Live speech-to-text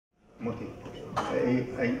Moti,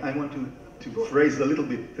 I want to phrase a little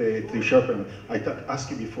bit to sharpen. I asked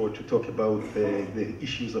you before to talk about the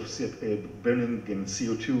issues of burning and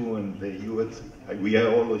CO2 and the US. We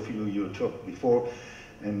are all of you talked before,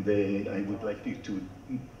 and I would like you to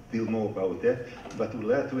deal more about that. But I would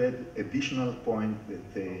like to add additional point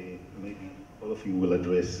that maybe all of you will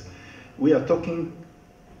address. We are talking,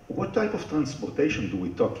 what type of transportation do we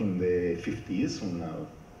talk in the 50 years from now?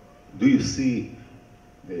 Do you see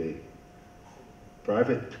the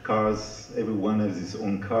private cars, everyone has his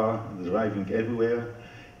own car, driving everywhere?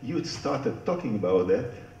 You started talking about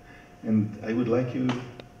that, and I would like you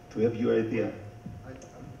to have your idea.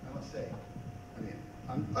 I must say,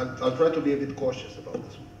 I'll try to be a bit cautious about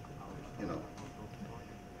this one, you know,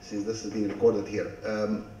 since this is being recorded here.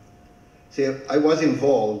 See, I was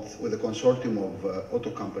involved with a consortium of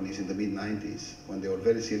auto companies in the mid-90s when they were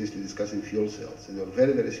very seriously discussing fuel cells, and they were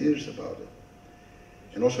very, very serious about it.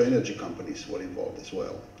 And also energy companies were involved as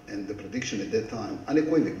well. And the prediction at that time,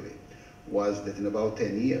 unequivocally, was that in about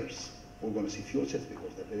 10 years, we're going to see fuel cells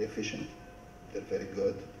because they're very efficient, they're very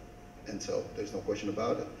good, and so there's no question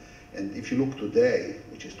about it. And if you look today,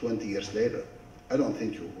 which is 20 years later, I don't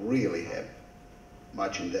think you really have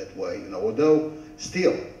much in that way, you know, although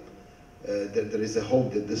still, there is a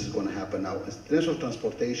hope that this is going to happen now. In terms of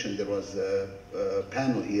transportation, there was a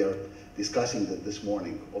panel here discussing that this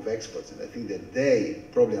morning of experts, and I think that they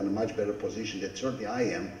probably are in a much better position than certainly I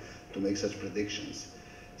am to make such predictions.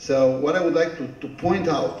 So what I would like to point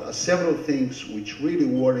out are several things which really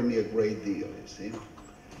worry me a great deal, you see.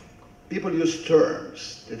 People use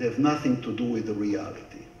terms that have nothing to do with the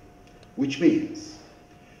reality, which means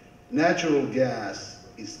natural gas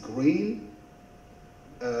is green,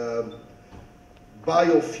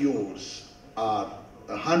 biofuels are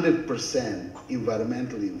 100%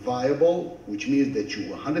 environmentally viable, which means that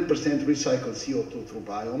you 100% recycle CO2 through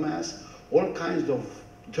biomass, all kinds of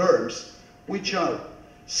terms which are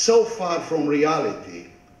so far from reality.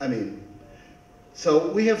 I mean,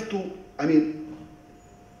 so we have to, I mean,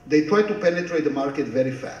 they try to penetrate the market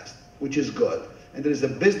very fast, which is good. And there is a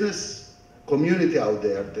business community out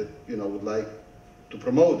there that, you know, would like to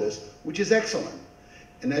promote this, which is excellent.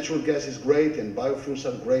 And natural gas is great, and biofuels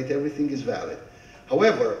are great, everything is valid.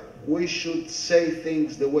 However, we should say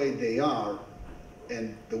things the way they are,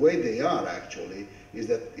 and the way they are actually is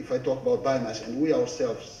that if I talk about biomass, and we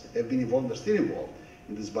ourselves have been involved, are still involved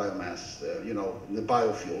in this biomass, you know, in the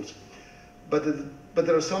biofuels, but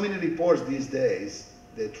there are so many reports these days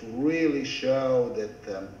that really show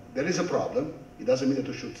that there is a problem. It doesn't mean that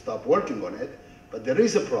we should stop working on it, but there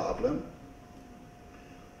is a problem.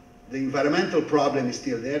 The environmental problem is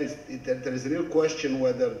still there. There is a real question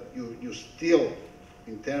whether you still,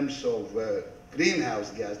 in terms of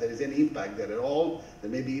greenhouse gas, there is any impact there at all.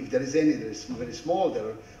 Then maybe if there is any, there is very small. There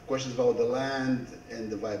are questions about the land and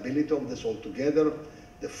the viability of this altogether,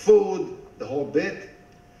 the food, the whole bit.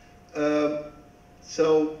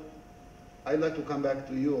 So I'd like to come back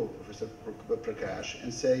to you, Professor Prakash,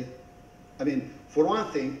 and say, I mean, for one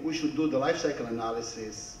thing, we should do the life cycle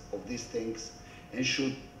analysis of these things and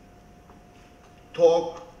should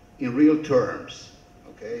talk in real terms,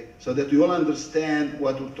 okay? So that we all understand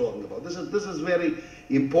what we're talking about. This is very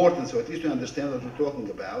important, so at least we understand what we're talking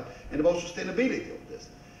about, and about sustainability of this.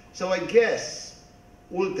 So I guess,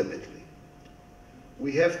 ultimately,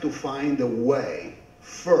 we have to find a way,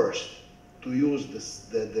 first, to use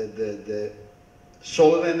the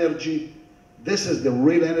solar energy. This is the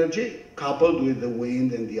real energy, coupled with the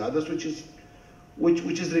wind and the others, which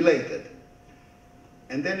is related.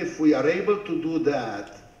 And then if we are able to do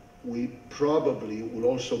that, we probably will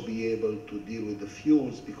also be able to deal with the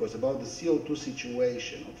fuels, because about the CO2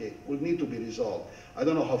 situation, okay, will need to be resolved. I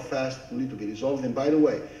don't know how fast it will need to be resolved. And by the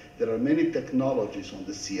way, there are many technologies on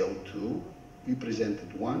the CO2. We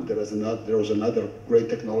presented one. There was another great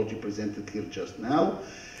technology presented here just now.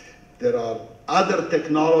 There are other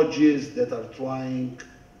technologies that are trying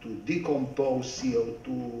to decompose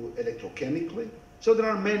CO2 electrochemically. So there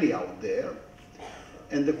are many out there.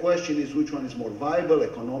 And the question is which one is more viable,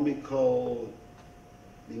 economical,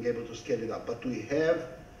 being able to scale it up. But we have,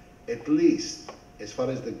 at least as far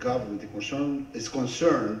as the government is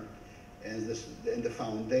concerned, and the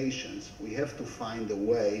foundations, we have to find a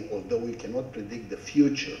way, although we cannot predict the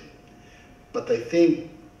future. But I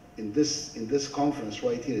think in this conference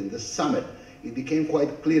right here, in this summit, it became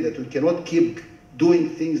quite clear that we cannot keep doing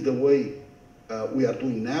things the way we are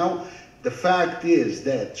doing now. The fact is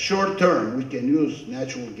that short term, we can use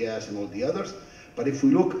natural gas and all the others, but if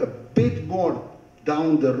we look a bit more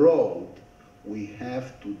down the road, we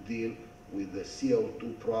have to deal with the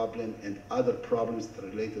CO2 problem and other problems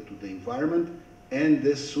related to the environment and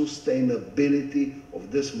the sustainability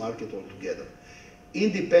of this market altogether,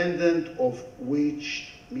 independent of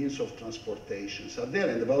which means of transportations are there.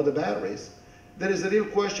 And about the batteries, there is a real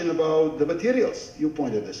question about the materials. You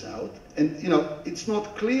pointed this out, and it's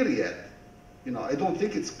not clear yet. I don't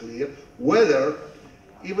think it's clear whether,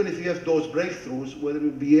 even if you have those breakthroughs, whether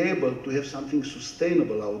you'll be able to have something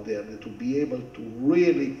sustainable out there that will be able to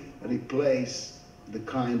really replace the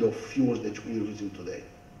kind of fuels that we're using today.